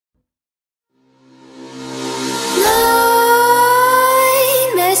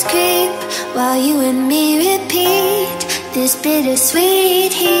This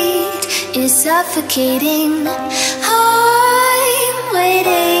bittersweet heat is suffocating. I'm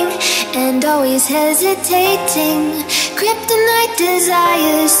waiting and always hesitating. Kryptonite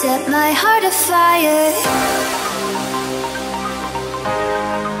desires set my heart afire.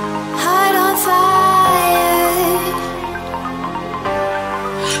 Heart on fire.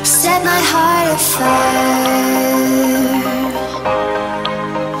 Set my heart afire.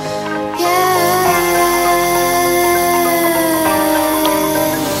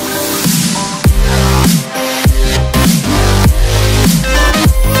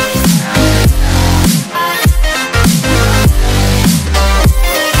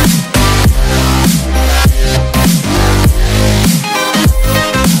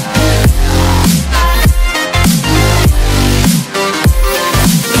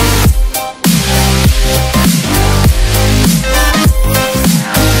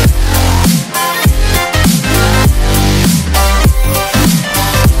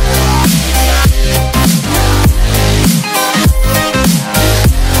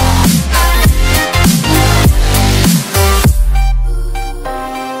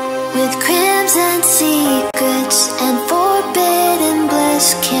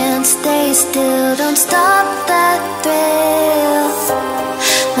 Still, don't stop that thrill.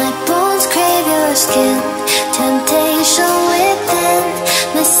 My bones crave your skin. Temptation within.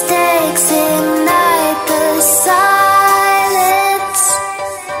 Mistakes ignite the silence.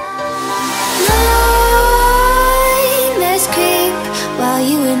 Nightmares creep while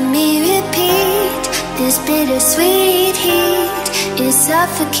you and me repeat. This bittersweet heat is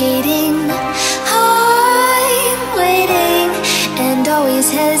suffocating. I'm waiting and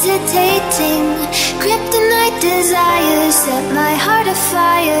always hesitating. Kryptonite desires set my heart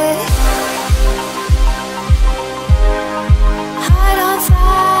afire. Heart on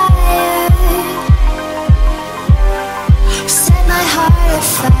fire. Set my heart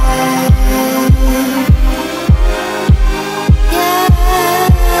afire.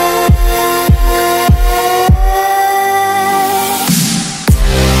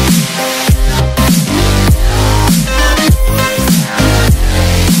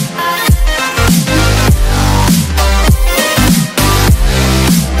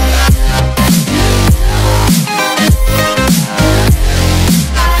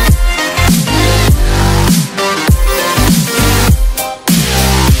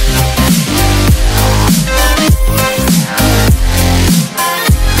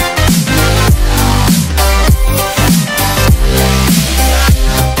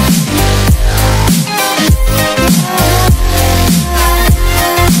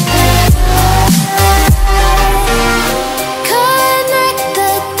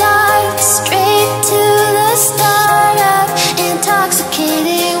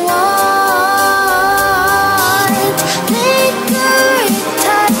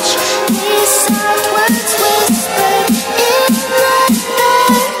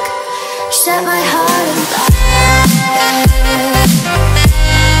 Set my